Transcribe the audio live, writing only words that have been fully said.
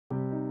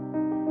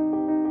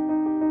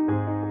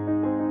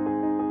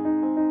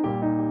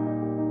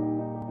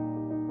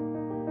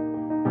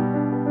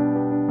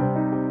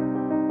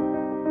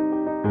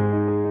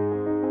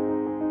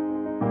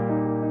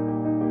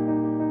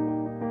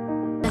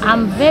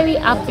am very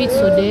happy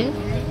today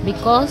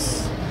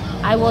because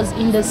I was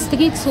in the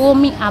streets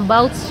roaming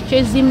about,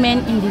 chasing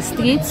men in the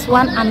streets,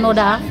 one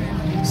another.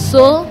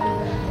 So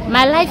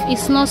my life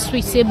is not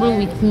suitable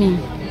with me.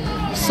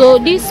 So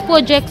these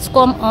projects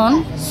come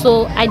on,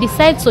 so I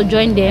decided to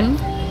join them.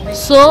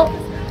 So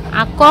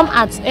I come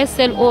at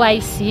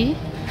SLOIC,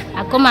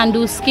 I come and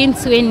do skin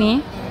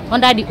training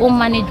under the home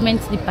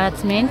management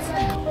department.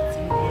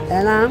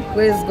 And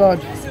praise God,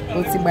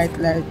 what's about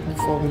life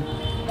for me?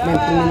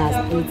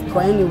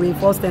 Because anyway,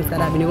 first time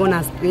that I've been going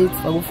as straight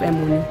for good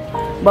money.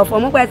 But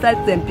for more quite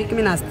them pick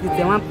me as street,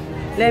 they want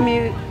let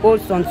me hold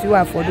something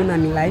you for doing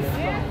in my life.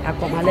 I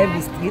come and leave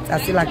the street, I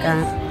feel like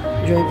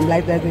I join the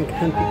life that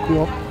can pick me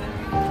up.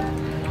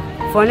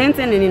 For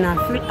anything in I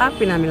feel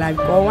happy in my life.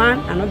 For one,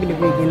 I'm not been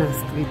able to again as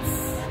streets.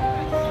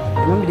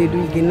 I'm not been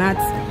able to again that.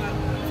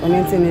 For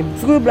anything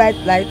through bright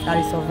light,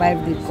 I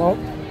survived the call.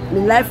 My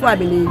life I've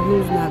been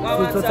used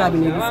now, so I've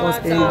been able first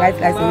time, bright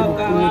light and able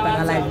to pull me back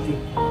alive.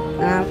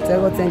 Now,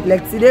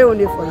 like today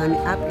only for me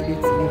happy day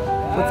today.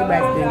 What's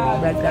bright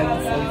light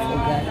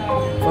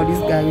for this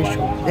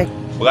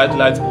generation. Bright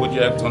Light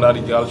Project under the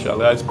Industrialization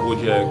Rights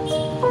Project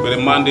with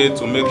a mandate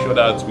to make sure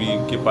that we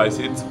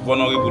capacit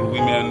vulnerable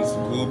women's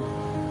group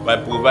by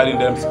providing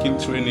them skill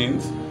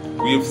trainings.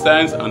 We have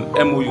signed an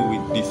MOU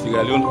with the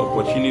Sierra Leone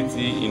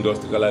Opportunity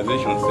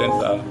Industrialization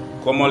Center,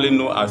 commonly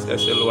known as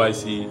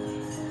SLOIC,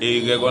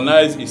 a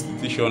recognized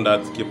institution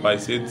that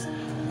capacitates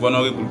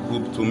vulnerable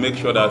groups to make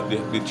sure that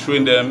they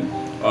train them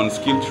on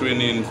skill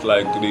trainings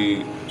like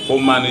the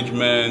home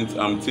management,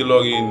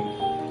 tailoring.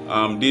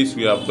 This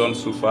we have done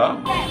so far.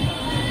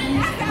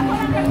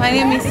 My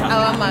name is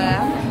Awamara.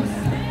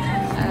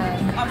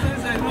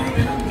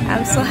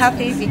 I'm so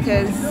happy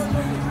because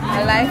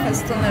my life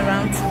has turned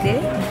around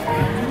today.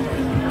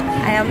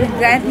 I am a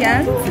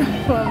graduate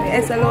from the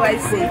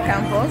SLOIC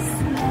campus.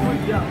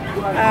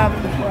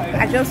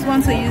 I just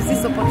want to use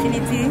this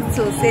opportunity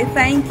to say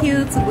thank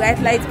you to Bright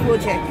Light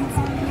Project.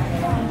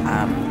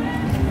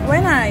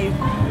 When I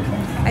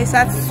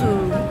sat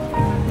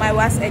to my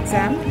last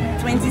exam,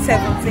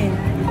 2017,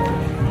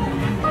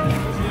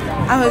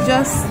 I was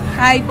just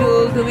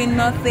idle, doing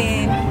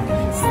nothing,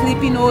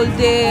 sleeping all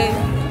day,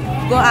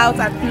 go out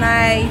at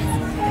night.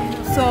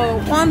 So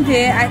one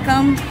day I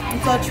come in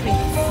touch with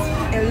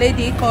a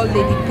lady called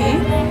Lady P.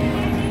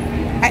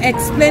 I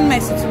explained my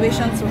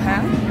situation to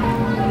her,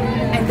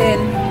 and then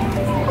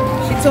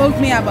she told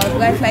me about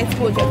Bright Light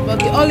Project, but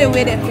the only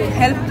way they could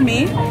help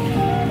me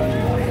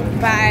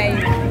by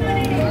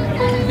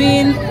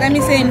being, let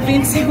me say,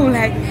 invincible,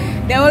 like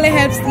they only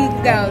help street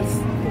girls.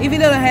 Even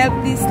though they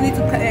help these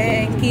little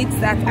kids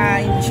that are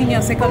in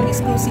junior secondary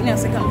school, senior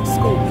secondary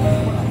school,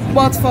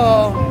 but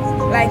for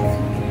like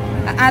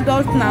an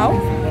adult now,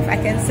 if I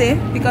can say,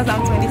 because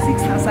I'm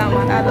 26 now, so I'm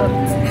an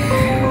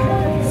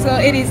adult. So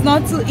it is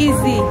not too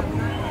easy,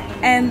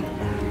 and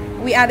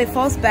we are the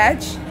first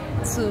batch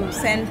to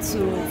send to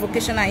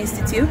Vocational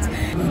Institute.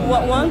 We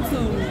want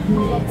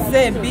to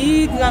say a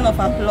big round of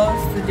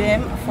applause to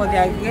them for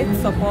their great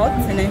support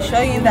in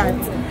ensuring that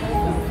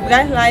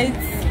Bright Light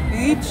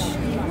reach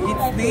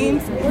its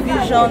dreams,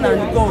 vision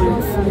and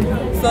goals.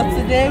 So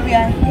today we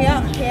are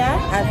here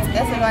at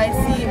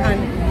SLOIC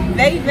and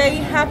very, very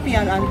happy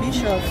and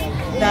ambitious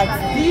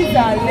that these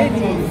are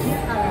ladies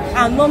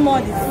are no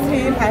more the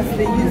same as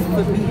they used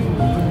to be.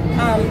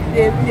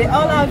 They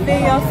all have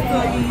various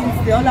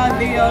stories, they all have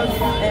various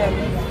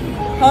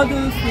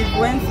hurdles they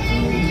went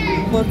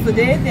through, but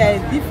today they are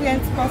a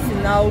different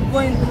person now,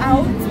 going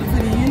out to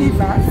the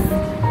universe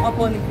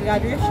upon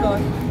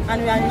graduation,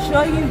 and we are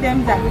ensuring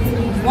them that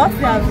what they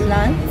have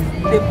learned,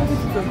 they put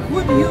it to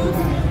good use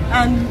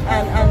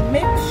and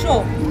make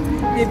sure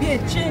they be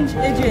a change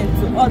agent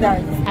to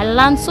others. I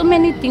learned so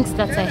many things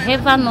that I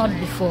ever known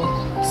before.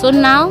 So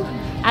now,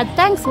 I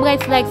thank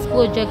Bright Light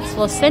Project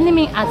for sending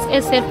me at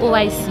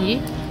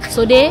SLOIC.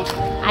 Today,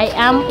 I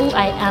am who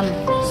I am.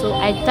 So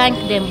I thank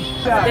them.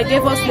 They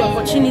gave us the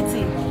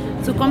opportunity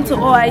to come to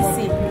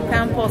OIC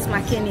campus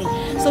Makeni.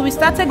 So we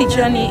started the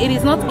journey. It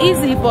is not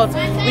easy, but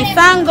we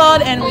thank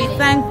God and we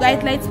thank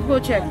Bright Light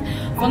Project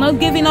for not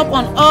giving up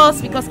on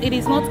us, because it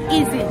is not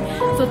easy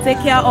to take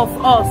care of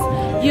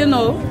us. You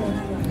know,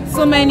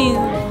 so many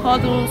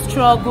hurdles,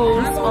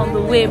 struggles on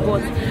the way,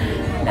 but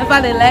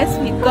nevertheless,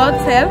 with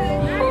God's help,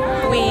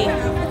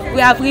 we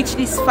have reached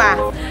this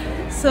far.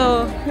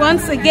 So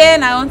once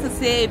again, I want to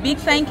say a big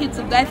thank you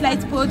to Bright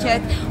Light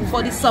Project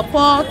for the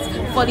support,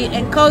 for the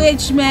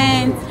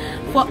encouragement,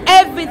 for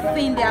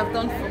everything they have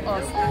done for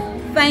us.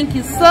 Thank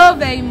you so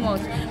very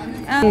much.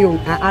 I'm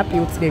happy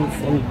with them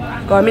for me.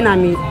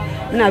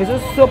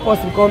 Because so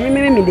possible. Because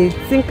me they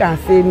think and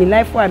say my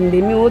life for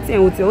me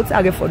what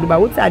I get for do,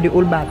 but what are the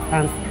old bad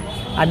hands?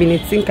 I've been a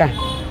thinker,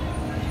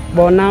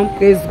 but now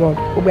praise God,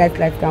 Bright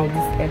Light can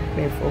this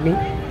help for me.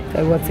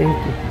 So God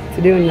thank you.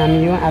 Today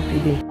I'm happy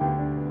day.